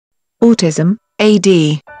Autism, AD,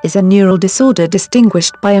 is a neural disorder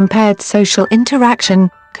distinguished by impaired social interaction,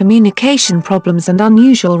 communication problems and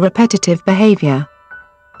unusual repetitive behavior.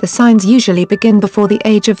 The signs usually begin before the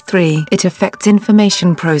age of 3. It affects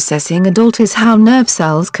information processing and alters how nerve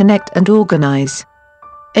cells connect and organize.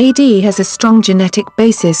 AD has a strong genetic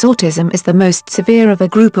basis. Autism is the most severe of a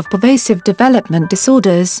group of pervasive development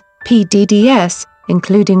disorders, PDDS,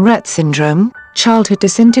 including Rett syndrome, childhood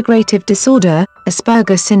disintegrative disorder,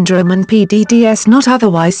 Asperger syndrome and PDDS not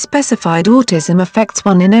otherwise specified. Autism affects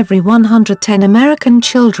 1 in every 110 American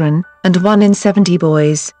children, and 1 in 70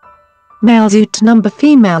 boys. Males outnumber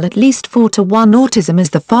female at least 4 to 1. Autism is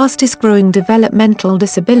the fastest growing developmental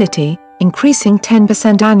disability, increasing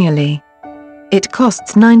 10% annually. It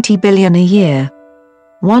costs $90 billion a year.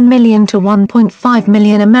 1 million to 1.5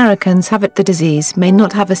 million Americans have it. The disease may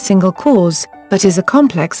not have a single cause, but is a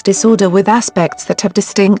complex disorder with aspects that have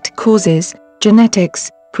distinct causes: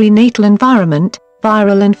 genetics, prenatal environment,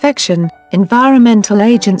 viral infection, environmental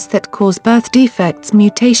agents that cause birth defects.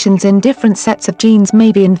 Mutations in different sets of genes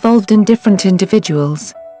may be involved in different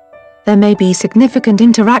individuals. There may be significant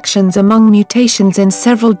interactions among mutations in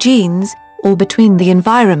several genes, or between the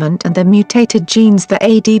environment and the mutated genes. The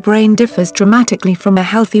AD brain differs dramatically from a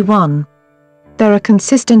healthy one. There are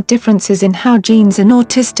consistent differences in how genes in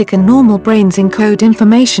autistic and normal brains encode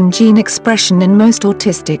information. Gene expression in most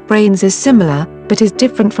autistic brains is similar, but is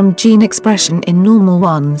different from gene expression in normal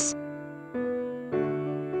ones.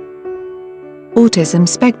 Autism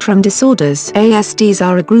spectrum disorders (ASDs)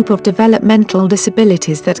 are a group of developmental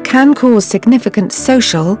disabilities that can cause significant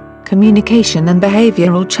social, communication and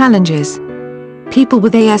behavioral challenges. People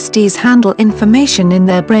with ASDs handle information in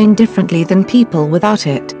their brain differently than people without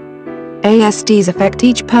it. ASDs affect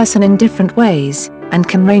each person in different ways, and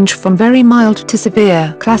can range from very mild to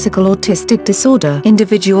severe. Classical autistic disorder.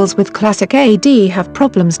 Individuals with classic AD have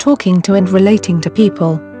problems talking to and relating to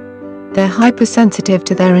people. They're hypersensitive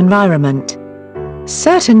to their environment.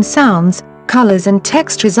 Certain sounds, colors and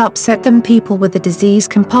textures upset them. People with the disease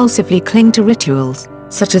compulsively cling to rituals,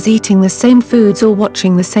 such as eating the same foods or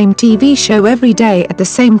watching the same TV show every day at the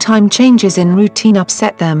same time. Changes in routine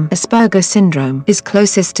upset them. Asperger syndrome is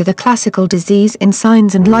closest to the classical disease in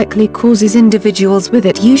signs and likely causes. Individuals with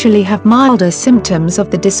it usually have milder symptoms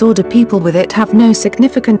of the disorder. People with it have no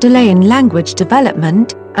significant delay in language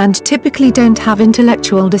development, and typically don't have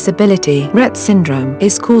intellectual disability. Rett syndrome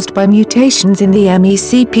is caused by mutations in the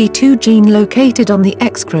MECP2 gene located on the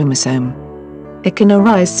X chromosome. It can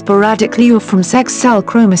arise sporadically or from sex cell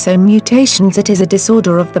chromosome mutations. It is a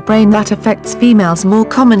disorder of the brain that affects females more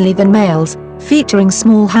commonly than males, featuring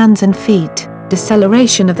small hands and feet,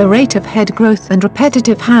 deceleration of the rate of head growth and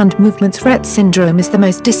repetitive hand movements. Rett syndrome is the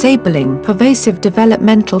most disabling pervasive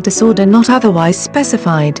developmental disorder not otherwise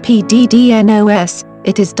specified. PDDNOS.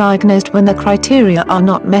 It is diagnosed when the criteria are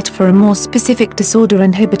not met for a more specific disorder.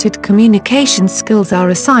 Inhibited communication skills are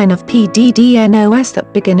a sign of PDDNOS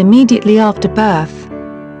that begin immediately after birth.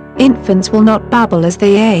 Infants will not babble as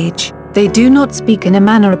they age. They do not speak in a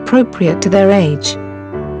manner appropriate to their age.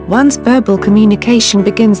 Once verbal communication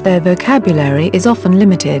begins, their vocabulary is often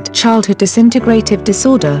limited. Childhood disintegrative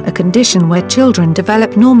disorder, a condition where children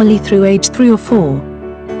develop normally through age 3 or 4.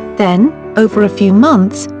 Then, over a few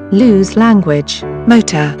months, lose language,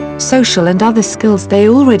 motor, social and other skills they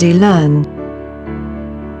already learn.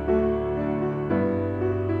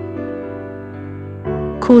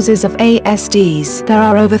 Causes of ASDs. There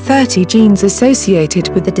are over 30 genes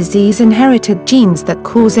associated with the disease. Inherited genes that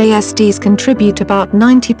cause ASDs contribute about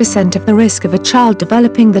 90% of the risk of a child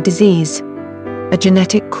developing the disease. A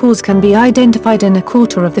genetic cause can be identified in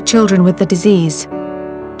 1/4 of the children with the disease.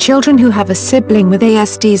 Children who have a sibling with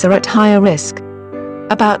ASDs are at higher risk.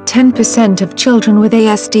 About 10% of children with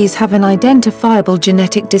ASDs have an identifiable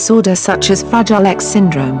genetic disorder such as Fragile X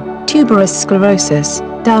syndrome, tuberous sclerosis,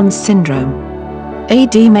 Down syndrome.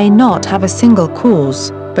 AD may not have a single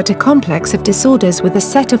cause, but a complex of disorders with a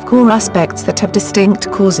set of core aspects that have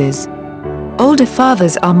distinct causes. Older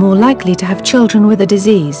fathers are more likely to have children with the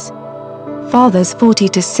disease. Fathers 40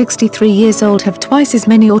 to 63 years old have twice as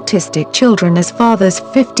many autistic children as fathers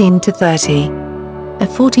 15 to 30. A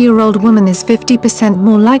 40-year-old woman is 50%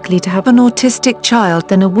 more likely to have an autistic child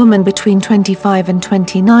than a woman between 25 and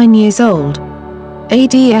 29 years old.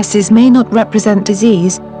 ADSs may not represent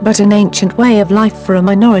disease, but an ancient way of life for a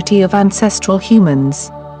minority of ancestral humans.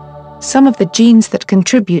 Some of the genes that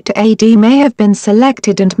contribute to AD may have been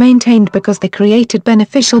selected and maintained because they created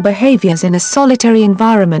beneficial behaviors in a solitary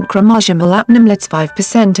environment. Chromosomal abnormalities.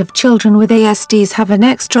 5% of children with ASDs have an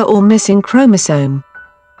extra or missing chromosome.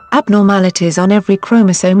 Abnormalities on every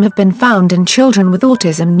chromosome have been found in children with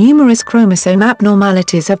autism. Numerous chromosome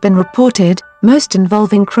abnormalities have been reported, most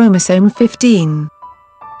involving chromosome 15.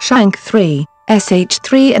 SHANK3,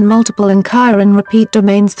 SH3 and multiple and repeat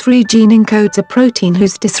domains. 3 gene encodes a protein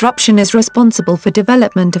whose disruption is responsible for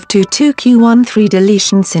development of 22q13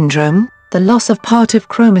 deletion syndrome, the loss of part of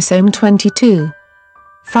chromosome 22.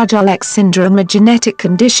 Fragile X syndrome, a genetic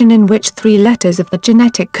condition in which 3 letters of the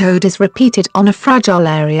genetic code is repeated on a fragile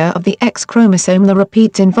area of the X chromosome. The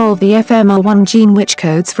repeats involve the FMR1 gene, which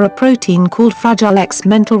codes for a protein called Fragile X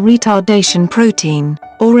mental retardation protein,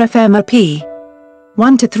 or FMRP.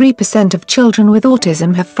 1 to 3% of children with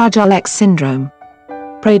autism have Fragile X syndrome.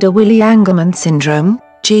 Prader-Willi-Angelman syndrome,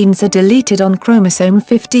 genes are deleted on chromosome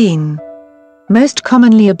 15. Most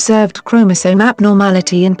commonly observed chromosome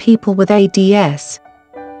abnormality in people with ADS.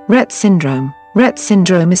 Rett syndrome. Rett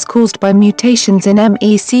syndrome is caused by mutations in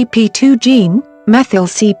MECP2 gene, methyl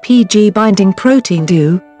CpG binding protein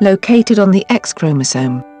 2, located on the X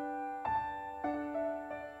chromosome.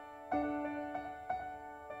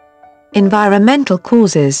 Environmental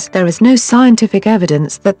causes. There is no scientific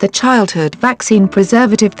evidence that the childhood vaccine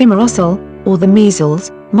preservative thimerosal, or the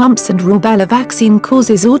measles, mumps and rubella vaccine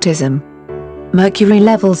causes autism. Mercury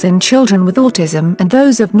levels in children with autism and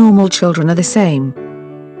those of normal children are the same.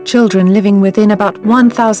 Children living within about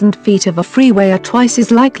 1,000 feet of a freeway are twice as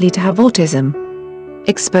likely to have autism.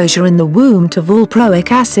 Exposure in the womb to valproic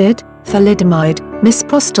acid, thalidomide,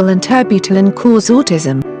 misoprostol and terbutaline cause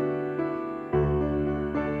autism.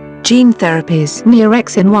 Gene therapies.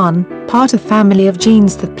 Neorexin-1, part of family of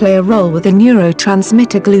genes that play a role with the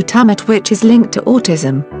neurotransmitter glutamate, which is linked to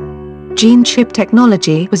autism. Gene chip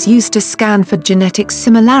technology was used to scan for genetic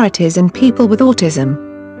similarities in people with autism.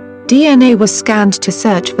 DNA was scanned to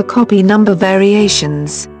search for copy number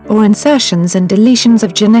variations, or insertions and deletions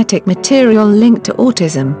of genetic material linked to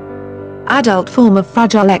autism. Adult form of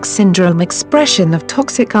Fragile X syndrome. Expression of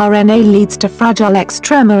toxic RNA leads to Fragile X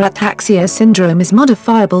tremor. Ataxia syndrome is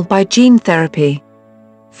modifiable by gene therapy.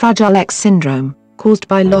 Fragile X syndrome, caused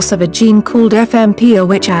by loss of a gene called FMPA,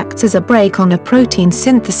 which acts as a brake on a protein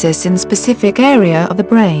synthesis in specific area of the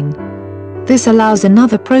brain. This allows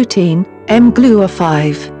another protein,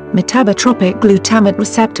 mGlu5, metabotropic glutamate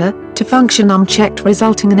receptor, to function unchecked,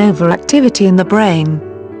 resulting in overactivity in the brain.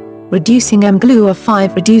 Reducing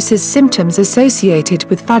mGlu5 reduces symptoms associated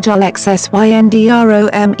with Fragile X syndrome.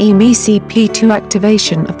 MECP2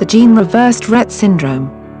 activation of the gene reversed Rett syndrome.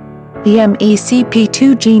 The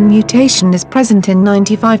MECP2 gene mutation is present in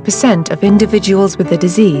 95% of individuals with the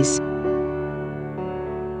disease.